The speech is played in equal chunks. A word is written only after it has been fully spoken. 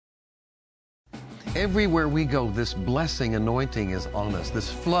Everywhere we go, this blessing anointing is on us.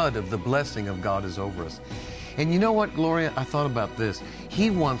 This flood of the blessing of God is over us. And you know what, Gloria? I thought about this. He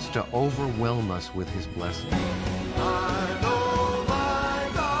wants to overwhelm us with His blessing. I know my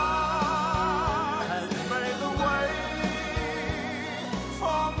God has made the way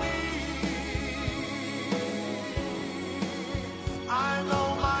for me. I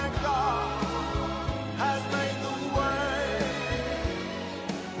know my God has made the way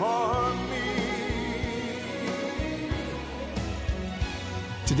for me.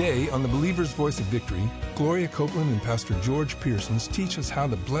 Today, on the Believer's Voice of Victory, Gloria Copeland and Pastor George Pearsons teach us how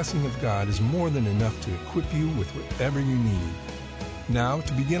the blessing of God is more than enough to equip you with whatever you need. Now,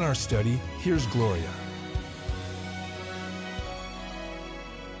 to begin our study, here's Gloria.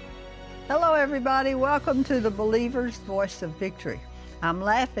 Hello, everybody. Welcome to the Believer's Voice of Victory. I'm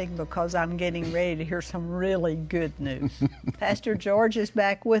laughing because I'm getting ready to hear some really good news. Pastor George is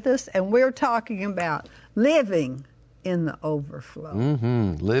back with us, and we're talking about living in the overflow.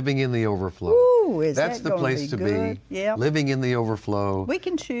 Living in the overflow. Ooh, That's the place to good? be. Yep. Living in the overflow. We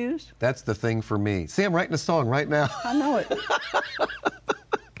can choose. That's the thing for me. See, I'm writing a song right now. I know it.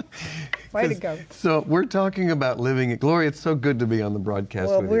 Way to go. So we're talking about living it. Gloria, it's so good to be on the broadcast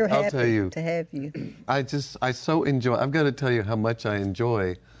Well, with we're you. I'll happy tell you, to have you. I so enjoy, I've got to tell you how much I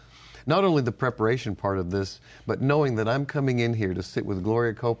enjoy not only the preparation part of this, but knowing that I'm coming in here to sit with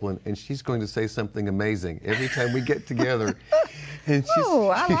Gloria Copeland, and she's going to say something amazing every time we get together. And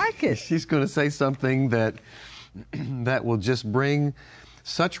I like it. She's going to say something that will just bring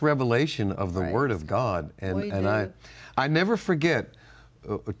such revelation of the Word of God. And I never forget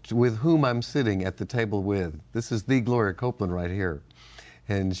with whom I'm sitting at the table with. This is the Gloria Copeland right here.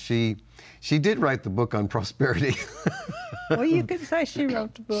 And she did write the book on prosperity. Well, you could say she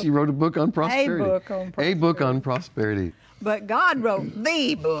wrote the book. She wrote a book on prosperity. A book on prosperity. A book on prosperity. But God wrote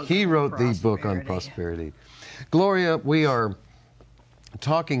the book. He wrote the book on prosperity. Gloria, we are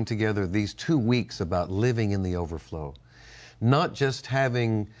talking together these 2 weeks about living in the overflow. Not just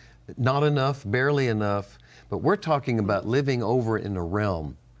having not enough, barely enough, but we're talking about living over in a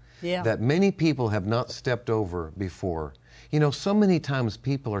realm that many people have not stepped over before. You know, so many times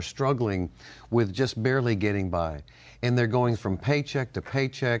people are struggling with just barely getting by, and they're going from paycheck to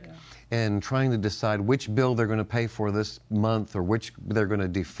paycheck and trying to decide which bill they're going to pay for this month or which they're going to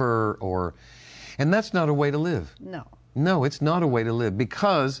defer, and that's not a way to live. No, it's not a way to live,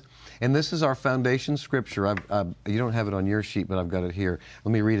 because, and this is our foundation scripture. You don't have it on your sheet, but I've got it here.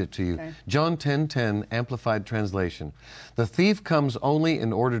 Let me read it to you. Okay. John 10:10, Amplified Translation. The thief comes only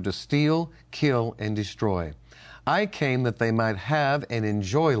in order to steal, kill, and destroy. I came that they might have and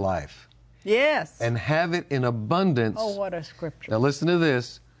enjoy life. Yes. And have it in abundance. Oh, what a scripture. Now listen to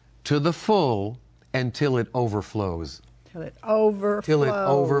this. To the full, until it overflows. Till it overflows. Till it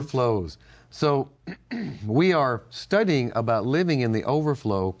overflows. So we are studying about living in the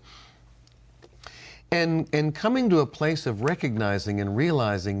overflow and coming to a place of recognizing and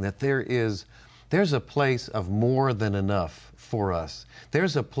realizing that there's a place of more than enough for us.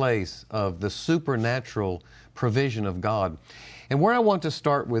 There's a place of the supernatural provision of God. And where I want to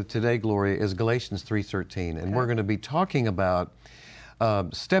start with today, Gloria, is Galatians 3:13. And we're going to be talking about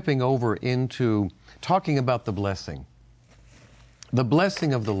stepping over into talking about the blessing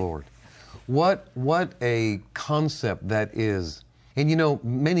of the Lord. What a concept that is. And you know,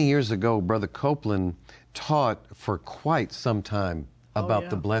 many years ago, Brother Copeland taught for quite some time about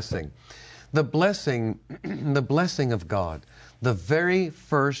the blessing. The blessing of God. The very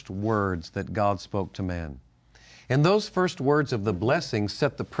first words that God spoke to man. And those first words of the blessing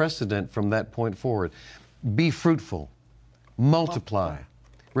set the precedent from that point forward. Be fruitful, multiply,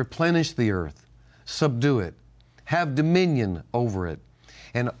 replenish the earth, subdue it, have dominion over it.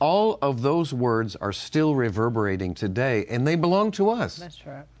 And all of those words are still reverberating today, and they belong to us. That's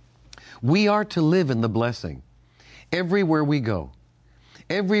right. We are to live in the blessing everywhere we go.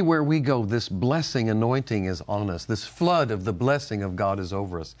 Everywhere we go, this blessing anointing is on us. This flood of the blessing of God is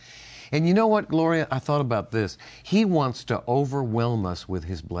over us. And you know what, Gloria? I thought about this. He wants to overwhelm us with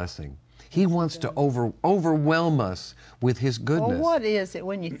His blessing. He wants to overwhelm us with His goodness. Well, what is it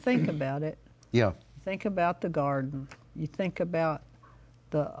when you think about it? Yeah. Think about the garden. You think about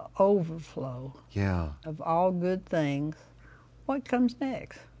the overflow of all good things. What comes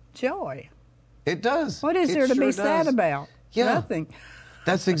next? Joy. It does. What is there to be sad about? Yeah. Nothing.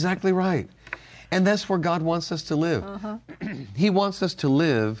 That's exactly right. And that's where God wants us to live. He wants us to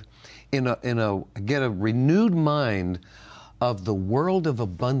live get a renewed mind of the world of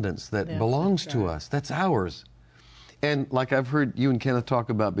abundance that belongs to us. That's ours. And like I've heard you and Kenneth talk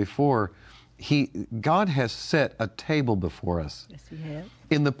about before, God has set a table before us. Yes, He has.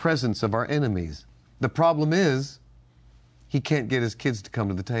 In the presence of our enemies. The problem is, he can't get his kids to come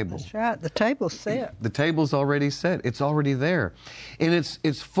to the table. That's right. The table's set. The table's already set. It's already there. And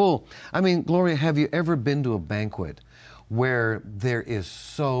it's full. I mean, Gloria, have you ever been to a banquet where there is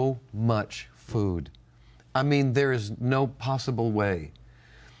so much food? I mean, there is no possible way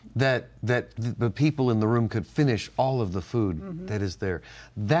that the people in the room could finish all of the food that is there.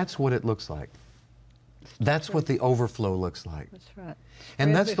 That's what it looks like. That's what the overflow looks like. That's right.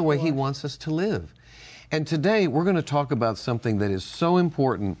 And that's the way before he us. wants us to live. And today we're going to talk about something that is so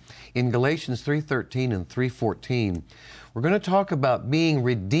important in Galatians 3:13 and 3:14. We're going to talk about being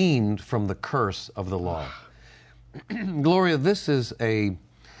redeemed from the curse of the law. Gloria, this is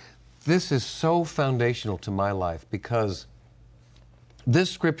so foundational to my life because this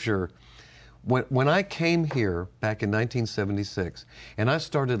scripture, when I came here back in 1976 and I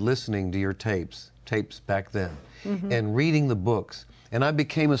started listening to your tapes back then, and reading the books, and I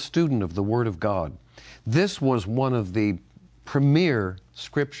became a student of the Word of God, this was one of the premier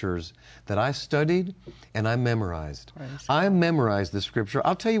scriptures that I studied and I memorized. I memorized the scripture.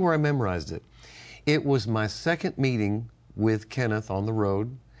 I'll tell you where I memorized it. It was my second meeting with Kenneth on the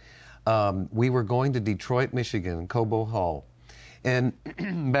road. We were going to Detroit, Michigan, Cobo Hall. And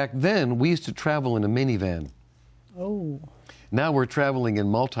back then, we used to travel in a minivan. Oh. Now we're traveling in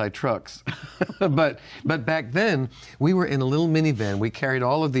multi-trucks. but back then, we were in a little minivan. We carried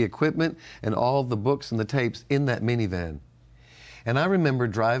all of the equipment and all of the books and the tapes in that minivan. And I remember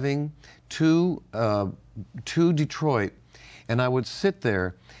driving to Detroit, and I would sit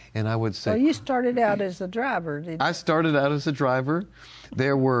there, and I would say... So you started out as a driver, did you? I started out as a driver.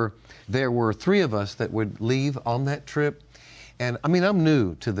 There were three of us that would leave on that trip. And I mean, I'm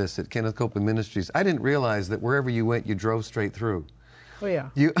new to this at Kenneth Copeland Ministries. I didn't realize that wherever you went, you drove straight through. Oh, yeah.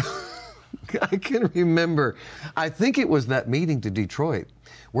 I can remember, I think it was that meeting to Detroit.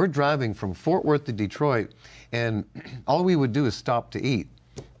 We're driving from Fort Worth to Detroit, and all we would do is stop to eat.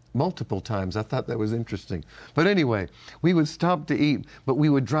 Multiple times. I thought that was interesting. But anyway, we would stop to eat, but we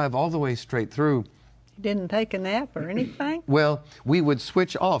would drive all the way straight through. You didn't take a nap or anything? Well, we would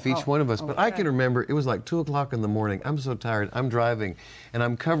switch off, each one of us. But I okay. can remember, it was like 2 o'clock in the morning. I'm so tired. I'm driving, and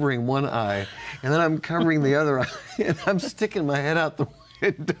I'm covering one eye, and then I'm covering the other eye, and I'm sticking my head out the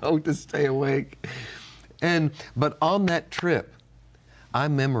window to stay awake. But on that trip, I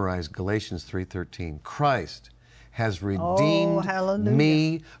memorized Galatians 3:13. Christ has redeemed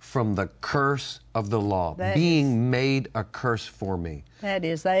me from the curse of the law, being made a curse for me. That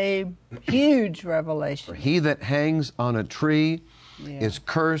is a huge revelation. He that hangs on a tree is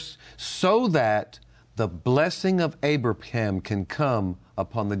cursed, so that the blessing of Abraham can come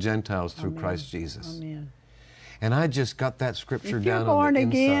upon the Gentiles through Christ Jesus. Amen. And I just got that scripture If you're down born on the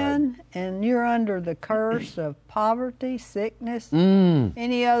inside. again and you're under the curse of poverty, sickness,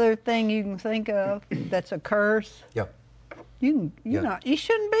 any other thing you can think of that's a curse, Yep. you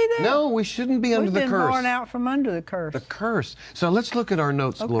shouldn't be there. No, we shouldn't be under the We've been curse. born out from under the curse. The curse. So let's look at our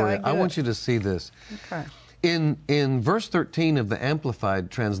notes, Gloria. I good. want you to see this. Okay. In verse 13 of the Amplified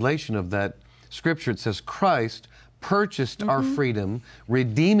translation of that scripture, it says, Christ purchased our freedom,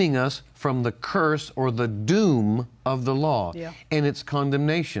 redeeming us from the curse or the doom of the law and its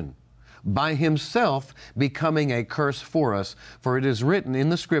condemnation, by himself becoming a curse for us. For it is written in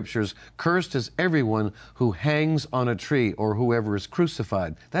the scriptures, cursed is everyone who hangs on a tree or whoever is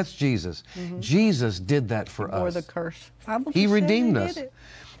crucified. That's Jesus. Jesus did that for us. Or the curse. He redeemed us.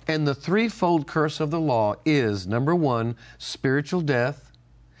 And the threefold curse of the law is, number one, spiritual death.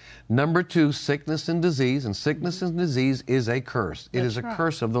 Number two, sickness and disease. And sickness and disease is a curse. It is a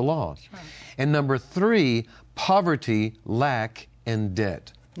curse of the law. And number three, poverty, lack, and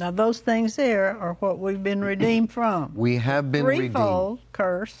debt. Now those things there are what we've been redeemed from. We have been redeemed. Threefold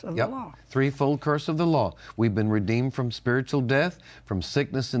curse of the law. Threefold curse of the law. We've been redeemed from spiritual death, from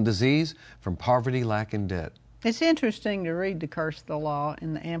sickness and disease, from poverty, lack, and debt. It's interesting to read the curse of the law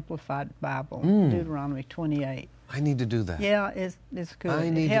in the Amplified Bible, Deuteronomy 28. I need to do that. Yeah, it's good. I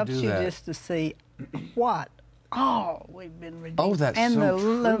need it helps to do you that. just to see what all we've been redeemed. Oh, that's and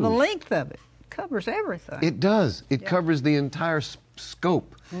so the true. length of it covers everything. It does. It covers the entire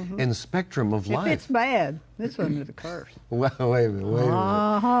scope and spectrum of life. If it's bad, it's under the curse. Well, wait a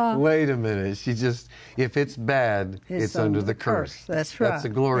minute. Wait a minute. She just, if it's bad, it's under the curse. That's right. That's a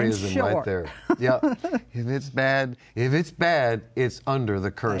Gloriaism right there. Yeah. If it's bad, it's under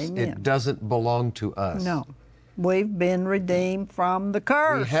the curse. Amen. It doesn't belong to us. No. We've been redeemed from the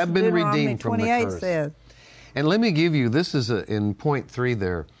curse. We have been Deuteronomy redeemed from the 28 curse. says. And let me give you, this is in point 3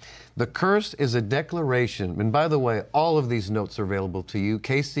 there. The curse is a declaration. And by the way, all of these notes are available to you.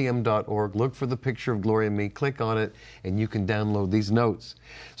 kcm.org. Look for the picture of Gloria and me. Click on it, and you can download these notes.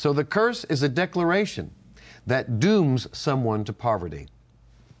 So the curse is a declaration that dooms someone to poverty.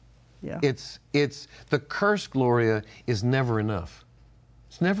 Yeah. It's the curse, Gloria, is never enough.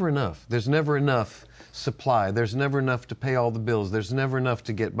 It's never enough. There's never enough supply. There's never enough to pay all the bills. There's never enough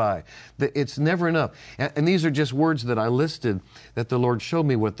to get by. It's never enough. And these are just words that I listed that the Lord showed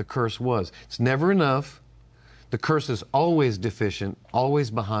me what the curse was. It's never enough. The curse is always deficient, always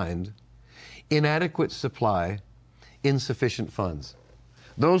behind, inadequate supply, insufficient funds.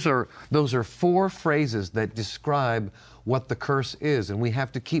 Those are 4 phrases that describe what the curse is, and we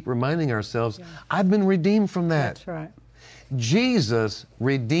have to keep reminding ourselves, I've been redeemed from that. That's right. Jesus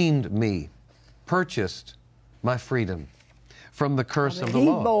redeemed me, purchased my freedom from the curse of the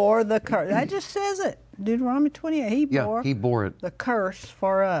law. He bore the curse. That just says it. Deuteronomy 28. He bore it. The curse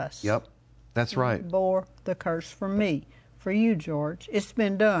for us. Yep, that's right. He bore the curse for me, for you, George. It's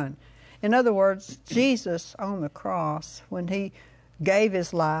been done. In other words, Jesus on the cross, when he gave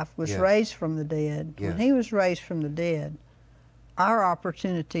his life, was raised from the dead. Yes. When he was raised from the dead, our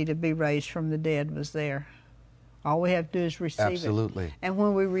opportunity to be raised from the dead was there. All we have to do is receive it. Absolutely. And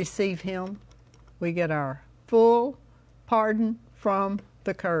when we receive him, we get our full pardon from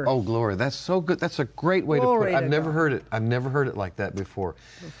the curse. Oh, Gloria, that's so good. That's a great way to put it. I've never heard it. I've never heard it like that before.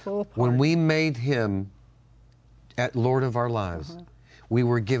 The full pardon. When we made him at Lord of our lives, we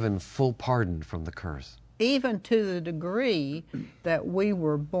were given full pardon from the curse. Even to the degree that we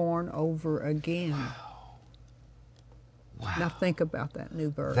were born over again. Wow. Now think about that new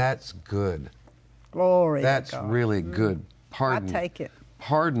birth. That's good. Glory That's to God. really good. Pardon. I take it.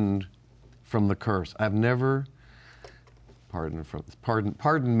 Pardoned from the curse. I've never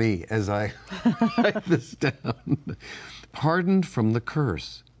pardon me as I write this down. Pardoned from the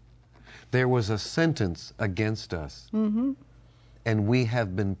curse. There was a sentence against us, and we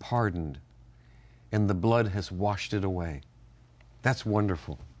have been pardoned, and the blood has washed it away. That's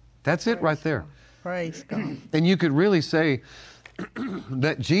wonderful. That's it right there. Praise God. And you could really say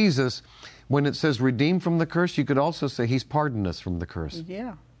that Jesus, when it says redeemed from the curse, you could also say he's pardoned us from the curse.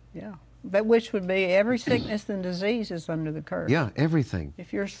 Yeah, yeah. That which would be every sickness and disease is under the curse. Yeah, everything.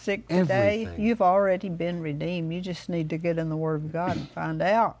 If you're sick today, Everything. you've already been redeemed. You just need to get in the Word of God and find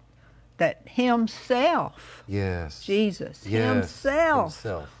out that himself, Yes. Jesus, Yes. himself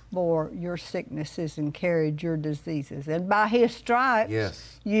bore your sicknesses and carried your diseases. And by his stripes,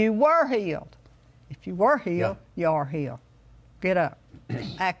 Yes. you were healed. If you were healed, you are healed. Get up.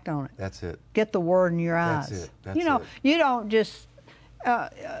 Act on it. That's it. Get the Word in your eyes. That's it. That's you know, it. you don't just...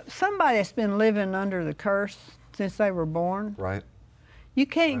 somebody that's been living under the curse since they were born, Right. you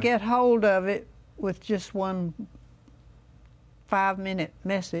can't get hold of it with just one 5-minute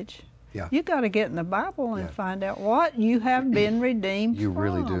message. Yeah. You got to get in the Bible and Yeah. find out what you have been redeemed You from.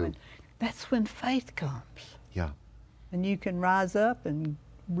 really do. And that's when faith comes. Yeah. And you can rise up and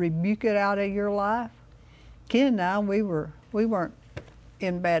rebuke it out of your life. Ken and I, we weren't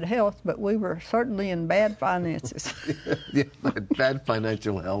in bad health, but we were certainly in bad finances. Yeah, bad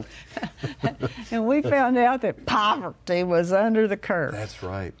financial health. And we found out that poverty was under the curse. That's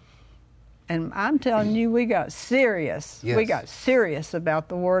right. And I'm telling you, we got serious. Yes. We got serious about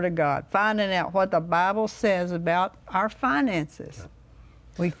the Word of God, finding out what the Bible says about our finances.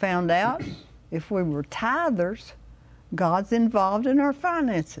 We found out if we were tithers, God's involved in our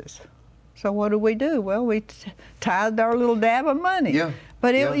finances. So what do? Well, we tithed our little dab of money. Yeah.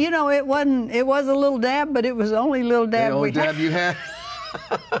 But Yeah. you know, it was a little dab, but it was the only little dab The only we had. dab you had.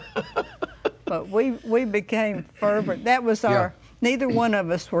 But we became fervent. That was our. Neither one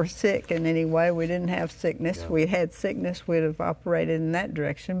of us were sick in any way. We didn't have sickness. Yeah. If we had sickness, we'd have operated in that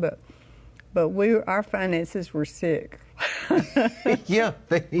direction. But our finances were sick, Yeah,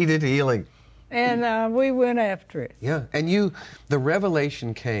 they needed healing. and we went after it. Yeah, and the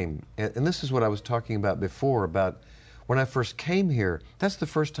revelation came, and this is what I was talking about before, about when I first came here. That's the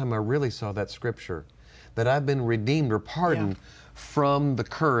first time I really saw that scripture, that I've been redeemed or pardoned from the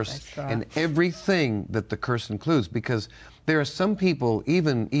curse. That's right. And everything that the curse includes, because there are some people,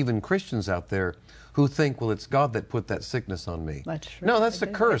 even Christians out there, who think, well, it's God that put that sickness on me. That's true. No, that's They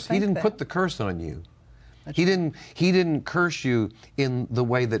the do. curse. They He think didn't put that. the curse on you. That's He didn't curse you in the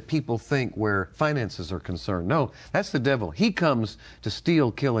way that people think where finances are concerned. No, that's the devil. He comes to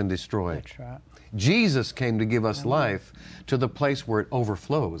steal, kill, and destroy. That's right. Jesus came to give us life to the place where it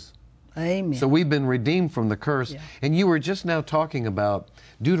overflows. Amen. So we've been redeemed from the curse. Yeah. And you were just now talking about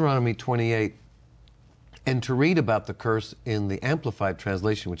Deuteronomy 28. and to read about the curse in the Amplified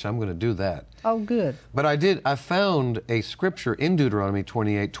Translation, which I'm going to do that. Oh, good. But I found a scripture in Deuteronomy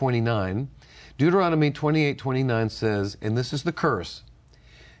 28:29. Deuteronomy 28:29 says, and this is the curse,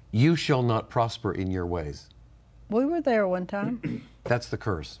 you shall not prosper in your ways. We were there one time. That's the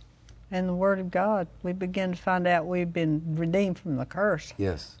curse. And the Word of God, we begin to find out we've been redeemed from the curse.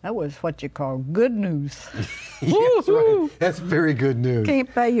 Yes. That was what you call good news. Yes, right. That's very good news.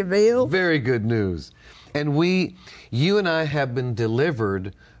 Can't pay your bills. Very good news. And you and I have been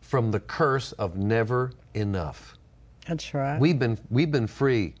delivered from the curse of never enough. That's right. We've been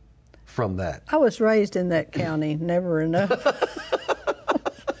free from that. I was raised in that county, never enough.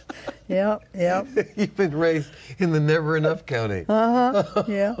 Yep. You've been raised in the never enough county.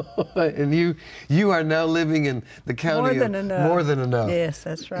 Yeah. And you are now living in the county More than of enough. more than enough. Yes,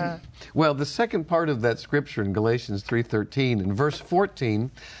 that's right. Well, the second part of that scripture in Galatians 3:13, in verse 14,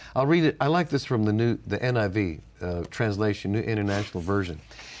 I'll read it. I like this from the NIV translation, New International Version.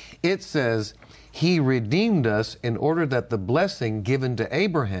 It says, He redeemed us in order that the blessing given to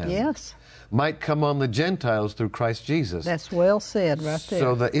Abraham Yes. might come on the Gentiles through Christ Jesus. That's well said right there.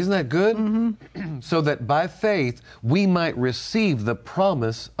 So that, isn't that good? Mm-hmm. So that by faith we might receive the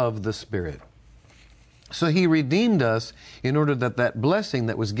promise of the Spirit. So He redeemed us in order that that blessing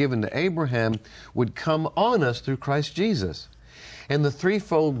that was given to Abraham would come on us through Christ Jesus. And the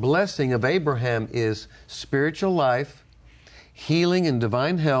threefold blessing of Abraham is spiritual life, healing and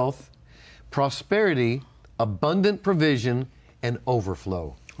divine health, prosperity, abundant provision, and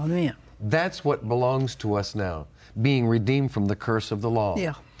overflow. Amen. That's what belongs to us now, being redeemed from the curse of the law.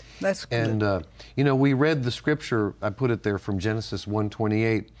 Yeah, that's good. And, we read the scripture, I put it there from Genesis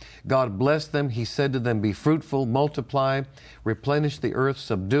 1:28. God blessed them. He said to them, be fruitful, multiply, replenish the earth,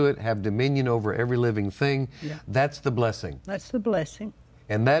 subdue it, have dominion over every living thing. Yeah. That's the blessing. That's the blessing.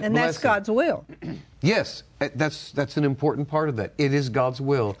 And that And blessing, that's God's will. Yes, that's an important part of that. It is God's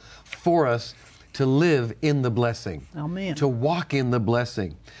will for us to live in the blessing. Amen. To walk in the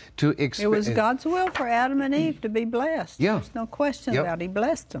blessing. It was God's will for Adam and Eve to be blessed. Yeah. There's no question Yep. about it. He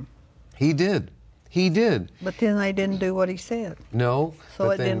blessed them. He did. He did. But then they didn't do what He said. No. So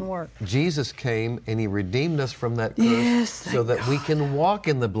but it then didn't work. Jesus came and He redeemed us from that curse Yes, so thank that we can walk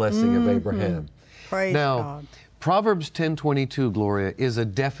in the blessing of Abraham. Praise Now, God. Proverbs 10:22, Gloria, is a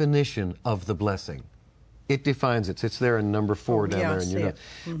definition of the blessing. It defines it. It's there in number 4 down yeah, there I in see your it.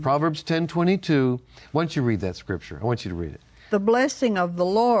 notes. Proverbs 10:22. Why don't you read that scripture? I want you to read it. The blessing of the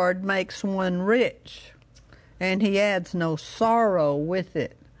Lord makes one rich, and He adds no sorrow with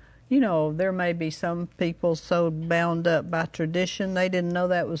it. There may be some people so bound up by tradition they didn't know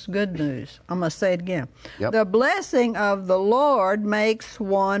that was good news. I'm going to say it again. Yep. The blessing of the Lord makes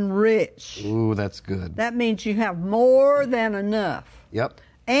one rich. Ooh, that's good. That means you have more than enough. Yep.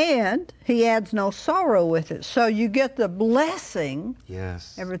 And He adds no sorrow with it. So you get the blessing,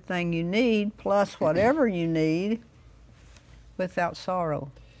 Yes. everything you need, plus whatever you need, without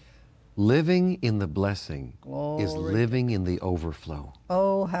sorrow. Living in the blessing is Glory. living in the overflow.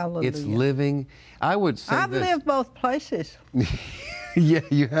 Oh, hallelujah. It's living, I would say I've this. lived both places. Yeah,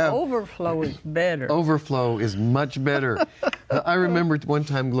 you have. Overflow is better. Overflow is much better. I remember one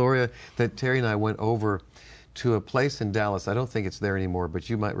time, Gloria, that Terry and I went over to a place in Dallas. I don't think it's there anymore, but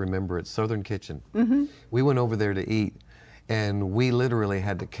you might remember it, Southern Kitchen. Mm-hmm. We went over there to eat, and we literally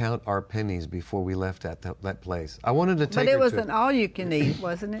had to count our pennies before we left that place. I wanted to take But her it was to an all-you-can-eat,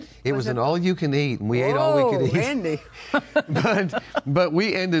 wasn't it? It was an all-you-can-eat, and we ate all we could eat. Andy. But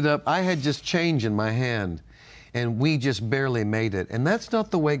we ended up, I had just change in my hand, and we just barely made it. And that's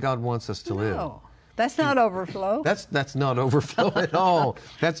not the way God wants us to live. No, that's not overflow. That's not overflow at all.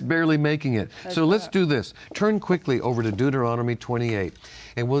 That's barely making it. So let's do this. Turn quickly over to Deuteronomy 28.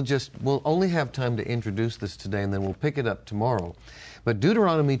 And we'll only have time to introduce this today, and then we'll pick it up tomorrow. But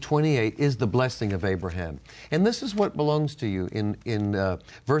Deuteronomy 28 is the blessing of Abraham. And this is what belongs to you in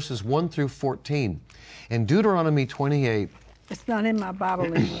verses 1 through 14. And Deuteronomy 28. It's not in my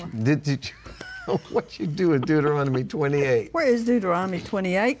Bible anymore. Did you... What you do in Deuteronomy 28? Where is Deuteronomy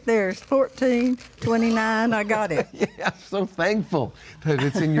 28? There's 14, 29. I got it. Yeah, I'm so thankful that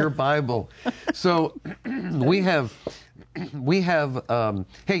it's in your Bible. So we have.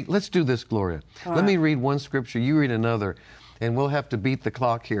 Hey, let's do this, Gloria. Let me read one scripture. You read another, and we'll have to beat the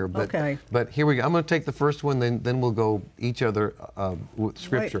clock here. But, Okay. But here we go. I'm going to take the first one, then we'll go each other with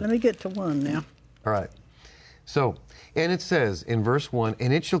scripture. Wait, let me get to one now. All right. So, and it says in verse 1,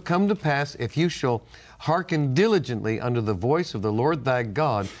 And it shall come to pass, if you shall hearken diligently unto the voice of the Lord thy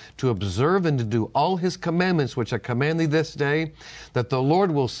God, to observe and to do all His commandments which I command thee this day, that the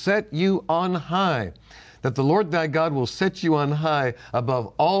Lord will set you on high, that the Lord thy God will set you on high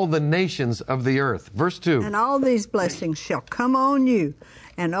above all the nations of the earth. Verse 2. And all these blessings shall come on you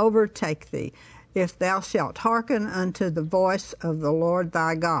and overtake thee, if thou shalt hearken unto the voice of the Lord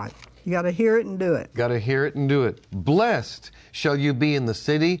thy God. You got to hear it and do it. Got to hear it and do it. Blessed shall you be in the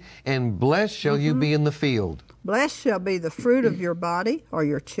city, and blessed shall you be in the field. Blessed shall be the fruit of your body, or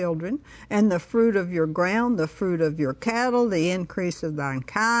your children, and the fruit of your ground, the fruit of your cattle, the increase of thine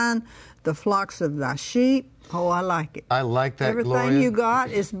kind, the flocks of thy sheep. Oh, I like it. I like that, Everything Gloria. you got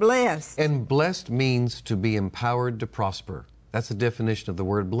is blessed. And blessed means to be empowered to prosper. That's the definition of the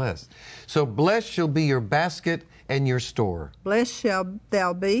word blessed. So blessed shall be your basket and your store. Blessed shall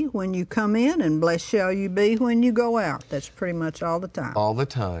thou be when you come in, and blessed shall you be when you go out. That's pretty much all the time. All the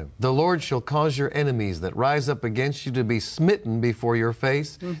time. The Lord shall cause your enemies that rise up against you to be smitten before your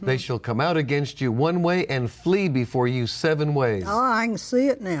face. They shall come out against you one way and flee before you 7 ways. Oh, I can see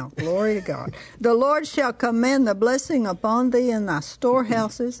it now. Glory to God. The Lord shall command the blessing upon thee in thy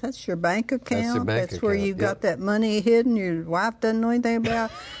storehouses. That's your bank account. That's your bank where account, you got that money hidden your wife doesn't know anything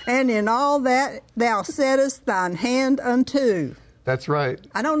about. And in all that thou settest thine hand unto. That's right.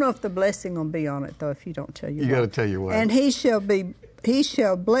 I don't know if the blessing will be on it, though, if you don't tell your wife. You got to tell your wife. And he shall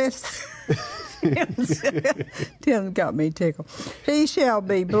bless. Tim got me tickled. He shall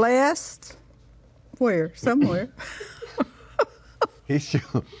be blessed. Where? Somewhere. He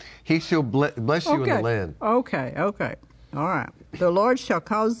shall bless you in the land. Okay. All right. The Lord shall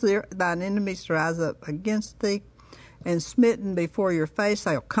cause thine enemies to rise up against thee, and smitten before your face.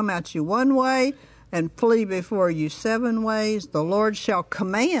 They'll come at you one way and flee before you 7 ways. The Lord shall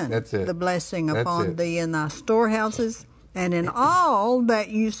command the blessing upon thee in thy storehouses, and in all that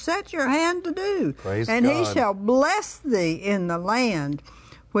you set your hand to do. Praise and God. he shall bless thee in the land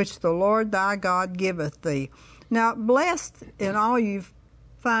which the Lord thy God giveth thee. Now, blessed in all you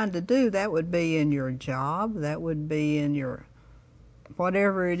find to do, that would be in your job, that would be in your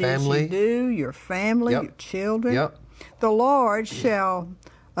whatever it is you do, your family, your children. The Lord shall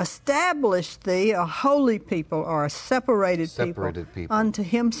establish thee a holy people, or a separated people unto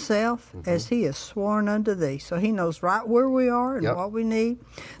himself, as he has sworn unto thee. So he knows right where we are and what we need.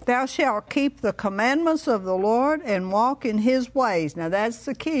 Thou shalt keep the commandments of the Lord and walk in his ways. Now that's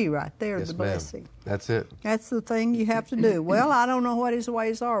the key right there, the blessing. That's it. That's the thing you have to do. Well, I don't know what his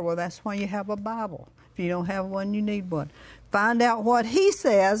ways are. Well, that's why you have a Bible. If you don't have one, you need one. Find out what he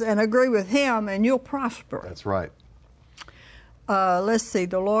says and agree with him, and you'll prosper. That's right. Let's see.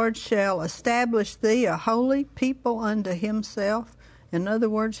 The Lord shall establish thee a holy people unto himself. In other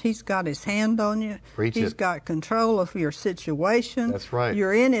words, he's got his hand on you. He's got control of your situation. That's right.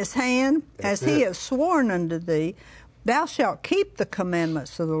 You're in his hand. As he has sworn unto thee, thou shalt keep the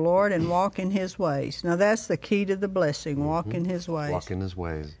commandments of the Lord and walk in his ways. Now that's the key to the blessing, walk in his ways. Walk in his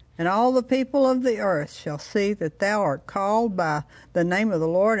ways. And all the people of the earth shall see that thou art called by the name of the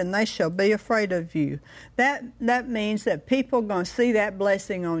Lord, and they shall be afraid of you. That means that people are going to see that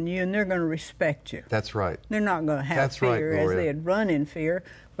blessing on you, and they're going to respect you. That's right. They're not going to have fear as they'd run in fear,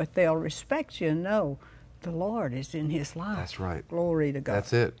 but they'll respect you and know the Lord is in his life. That's right. Glory to God.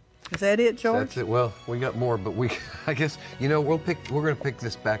 That's it. Is that it, George? That's it. Well, we got more, but I guess, we're going to pick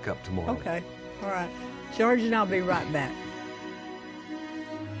this back up tomorrow. Okay. All right. George and I'll be right back.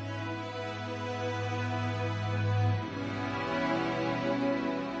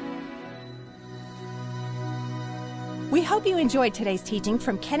 We hope you enjoyed today's teaching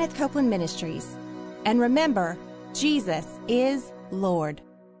from Kenneth Copeland Ministries. And remember, Jesus is Lord.